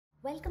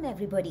Welcome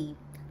everybody.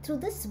 Through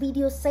this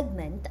video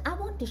segment, I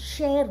want to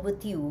share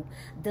with you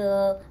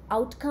the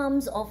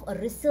outcomes of a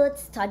research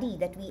study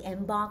that we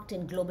embarked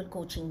in Global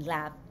Coaching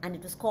Lab, and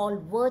it was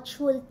called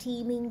Virtual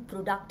Teaming,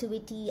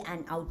 Productivity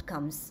and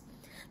Outcomes.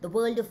 The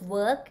world of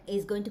work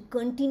is going to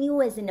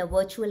continue as in a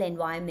virtual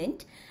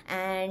environment,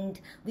 and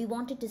we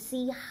wanted to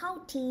see how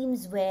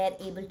teams were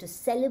able to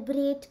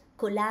celebrate,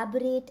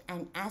 collaborate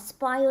and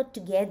aspire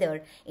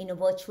together in a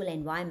virtual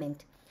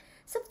environment.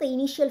 Some of the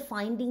initial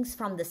findings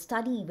from the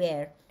study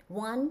were: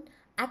 1.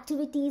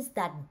 Activities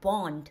that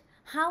bond.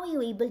 How are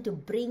you able to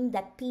bring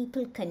that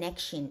people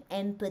connection,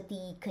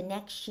 empathy,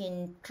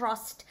 connection,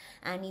 trust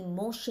and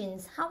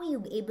emotions? How are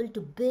you able to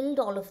build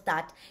all of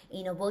that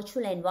in a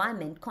virtual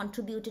environment?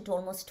 Contributed to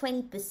almost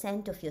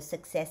 20% of your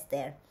success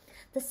there.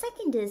 The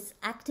second is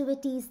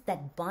activities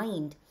that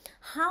bind.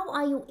 How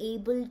are you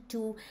able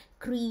to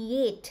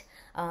create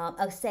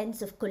a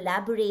sense of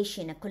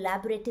collaboration, a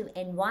collaborative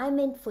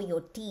environment for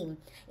your team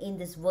in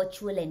this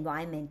virtual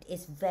environment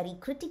is very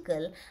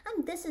critical,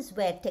 and this is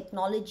where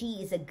technology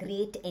is a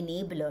great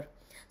enabler.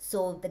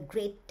 So the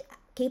great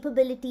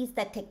capabilities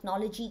that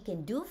technology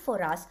can do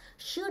for us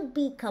should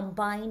be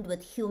combined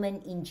with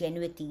human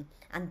ingenuity,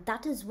 and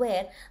that is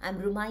where I'm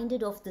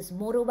reminded of this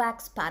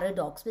Moravec's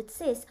paradox, which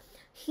says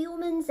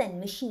humans and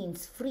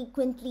machines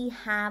frequently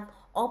have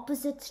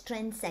opposite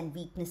strengths and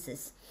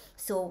weaknesses.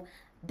 So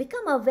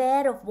become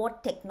aware of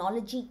what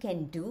technology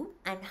can do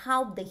and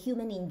how the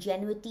human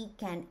ingenuity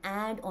can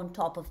add on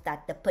top of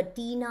that, the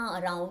patina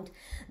around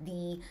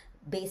the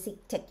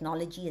basic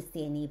technology as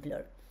the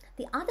enabler.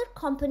 The other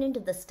component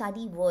of the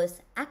study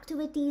was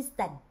activities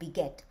that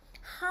beget.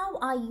 How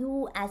are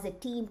you as a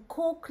team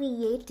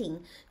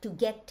co-creating to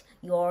get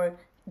your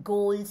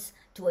goals,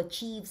 to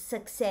achieve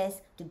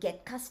success, to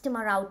get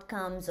customer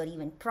outcomes or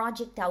even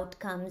project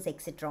outcomes,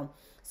 etc.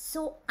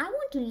 So I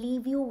want to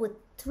leave you with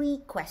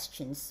 3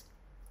 questions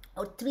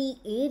or 3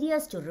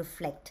 areas to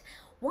reflect.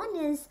 One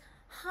is,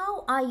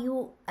 how are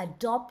you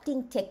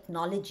adopting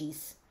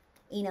technologies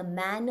in a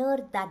manner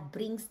that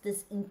brings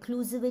this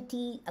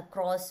inclusivity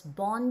across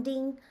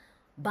bonding,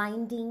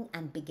 binding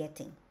and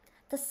begetting?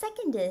 The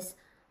second is,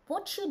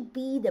 what should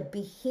be the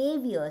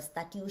behaviors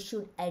that you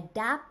should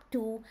adapt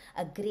to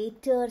a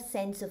greater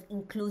sense of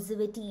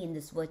inclusivity in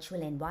this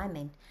virtual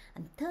environment?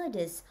 And third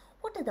is,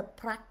 what are the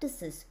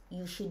practices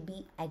you should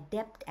be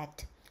adept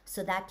at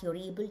so that you're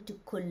able to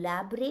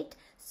collaborate,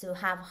 so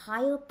have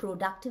higher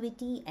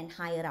productivity and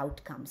higher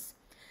outcomes?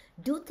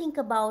 Do think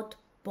about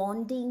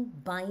bonding,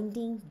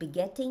 binding,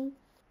 begetting,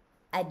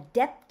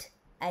 adept,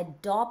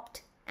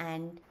 adopt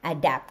and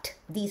adapt.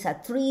 These are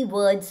 3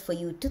 words for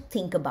you to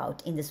think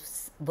about in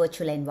this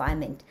virtual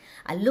environment.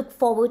 I look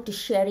forward to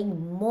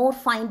sharing more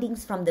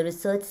findings from the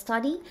research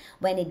study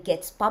when it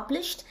gets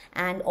published,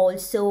 and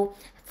also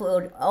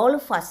for all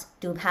of us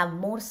to have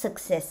more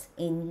success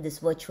in this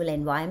virtual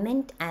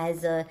environment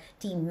as a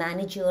team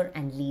manager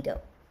and leader.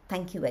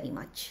 Thank you very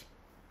much.